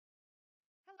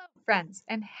Friends,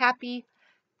 and happy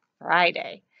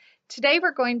Friday. Today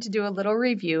we're going to do a little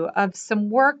review of some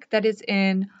work that is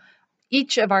in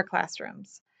each of our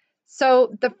classrooms.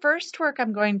 So the first work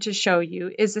I'm going to show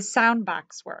you is a sound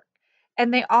box work,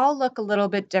 and they all look a little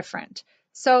bit different.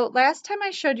 So last time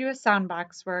I showed you a sound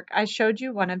box work, I showed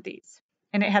you one of these,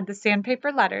 and it had the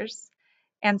sandpaper letters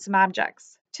and some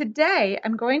objects. Today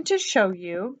I'm going to show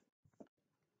you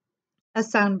a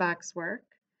sound box work,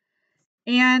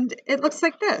 and it looks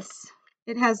like this.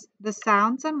 It has the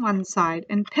sounds on one side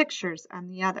and pictures on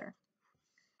the other.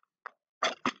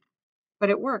 But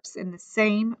it works in the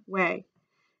same way.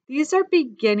 These are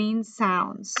beginning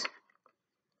sounds.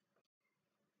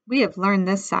 We have learned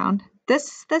this sound. This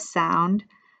is the sound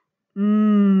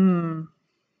mm.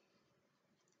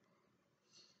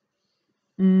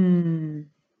 Mm.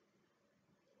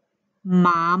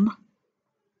 Mom,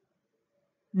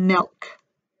 milk,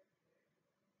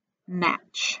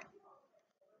 match.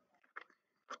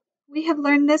 We have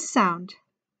learned this sound.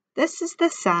 This is the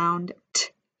sound t.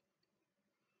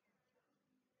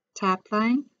 Top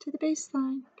line to the base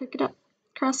line. Pick it up.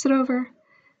 Cross it over.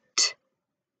 T.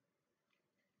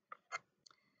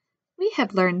 We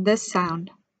have learned this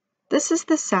sound. This is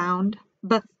the sound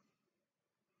b.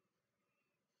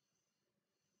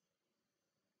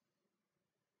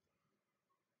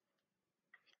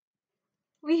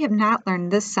 We have not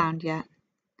learned this sound yet,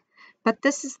 but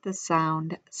this is the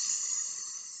sound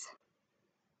s.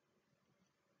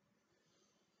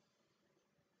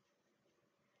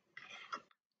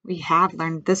 We have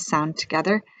learned this sound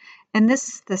together, and this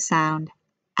is the sound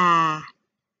ah.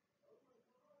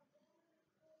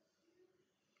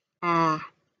 Ah.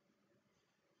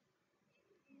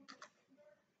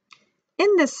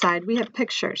 In this side, we have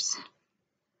pictures,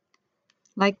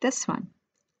 like this one,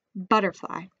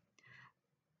 butterfly.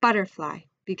 Butterfly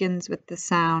begins with the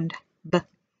sound b.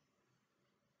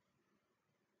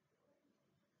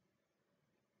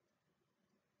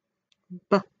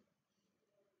 B.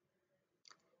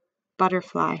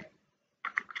 Butterfly.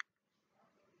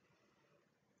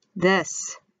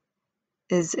 This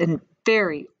is a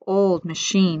very old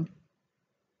machine,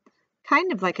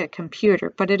 kind of like a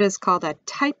computer, but it is called a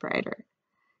typewriter.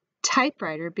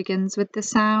 Typewriter begins with the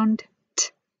sound t.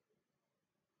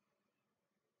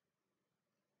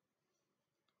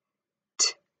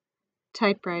 T.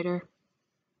 Typewriter.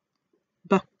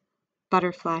 B.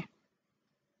 Butterfly.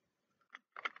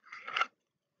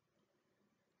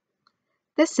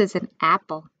 This is an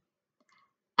apple.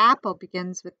 Apple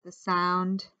begins with the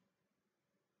sound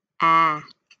ah.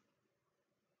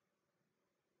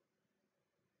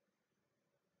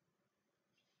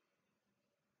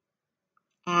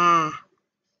 Ah.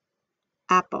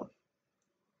 Apple.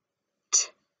 T.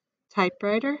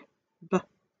 Typewriter. B.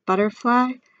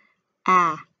 Butterfly.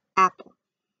 Ah. Apple.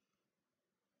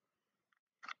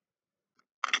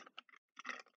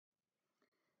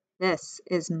 This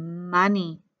is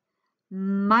money.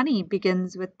 Money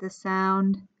begins with the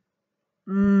sound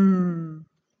mm.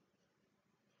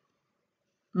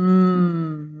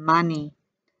 Money.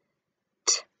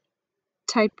 T.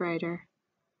 Typewriter.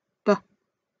 B.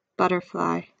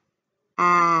 Butterfly.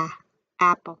 Ah.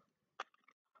 Apple.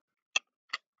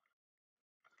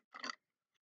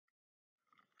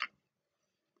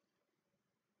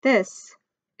 This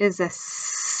is a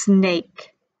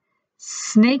snake.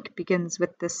 Snake begins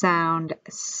with the sound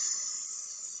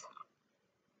s.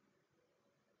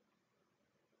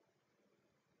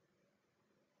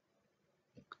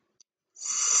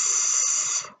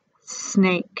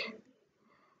 Snake.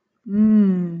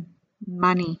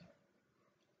 Money.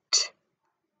 T.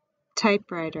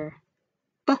 Typewriter.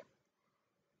 B.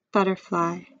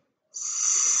 Butterfly.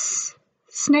 S.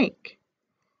 Snake.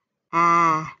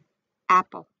 Ah.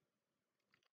 Apple.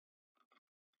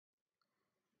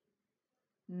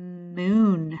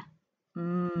 Moon.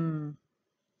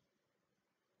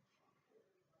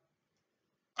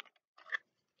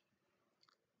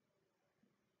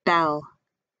 Bell.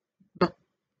 B.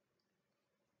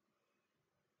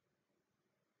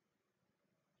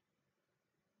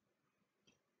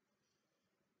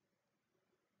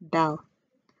 Bell.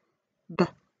 B.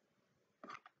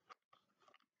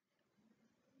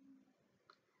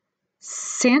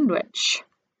 Sandwich.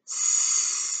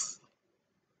 S.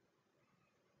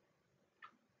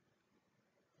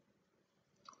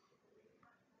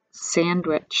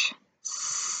 Sandwich.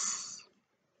 S.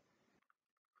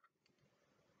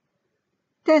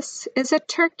 This is a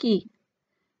turkey.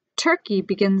 Turkey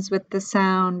begins with the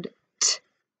sound t.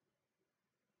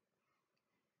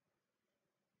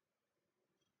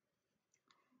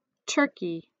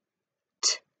 Turkey.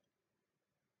 T.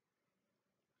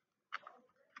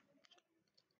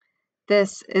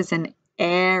 This is an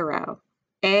arrow.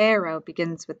 Arrow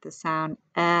begins with the sound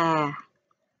ah.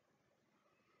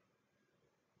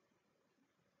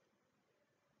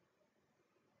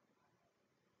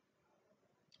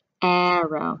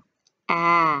 Arrow,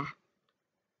 ah.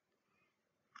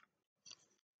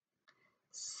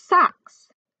 Socks.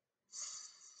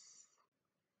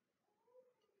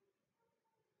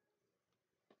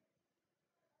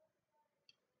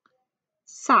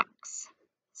 Socks.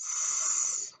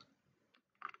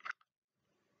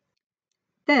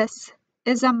 This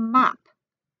is a mop.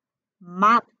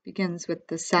 Mop begins with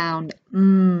the sound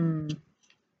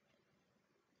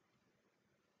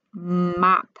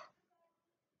Mop.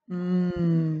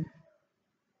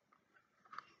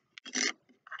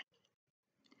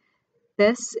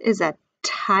 This is a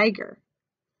tiger.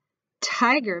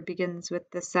 Tiger begins with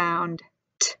the sound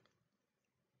t.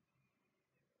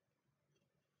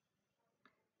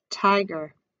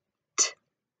 Tiger. T.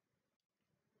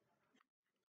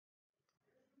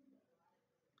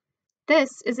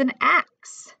 This is an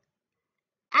axe.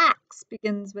 Axe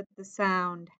begins with the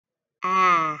sound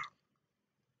ah.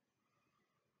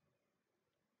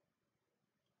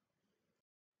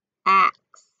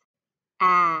 Axe.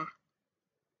 Ah.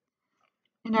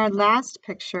 And our last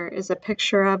picture is a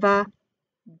picture of a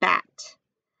bat.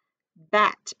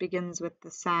 Bat begins with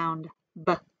the sound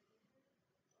b.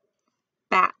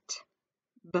 Bat.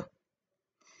 B.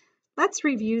 Let's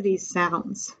review these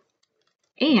sounds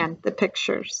and the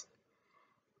pictures.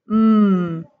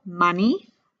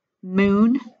 Money,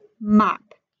 moon,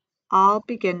 mop all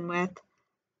begin with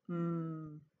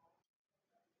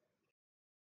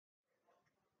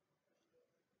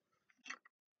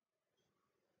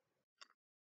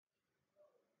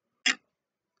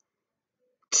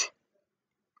T.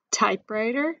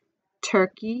 Typewriter,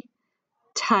 turkey,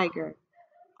 tiger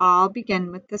all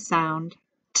begin with the sound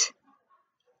t.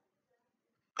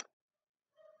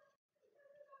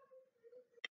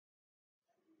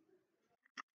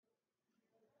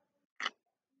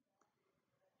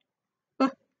 B.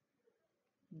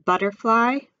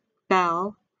 Butterfly,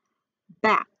 bell,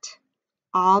 bat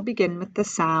all begin with the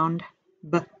sound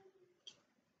b.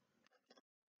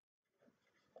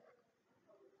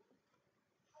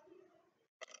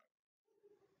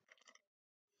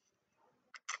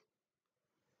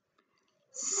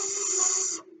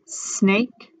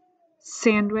 Snake,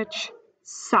 sandwich,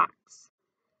 socks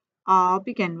all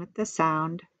begin with the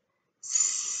sound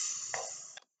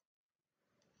s.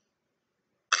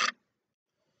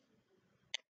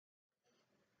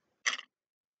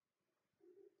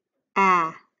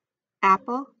 Ah,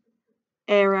 apple,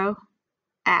 arrow,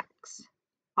 axe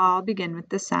all begin with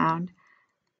the sound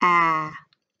ah.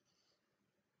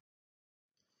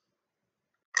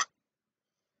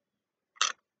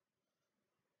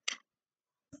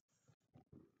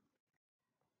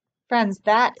 Friends,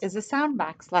 that is a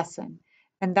Soundbox lesson,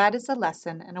 and that is a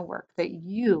lesson and a work that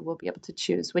you will be able to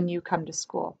choose when you come to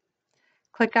school.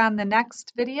 Click on the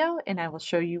next video and I will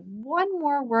show you one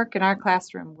more work in our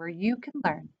classroom where you can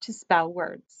learn to spell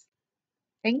words.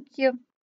 Thank you.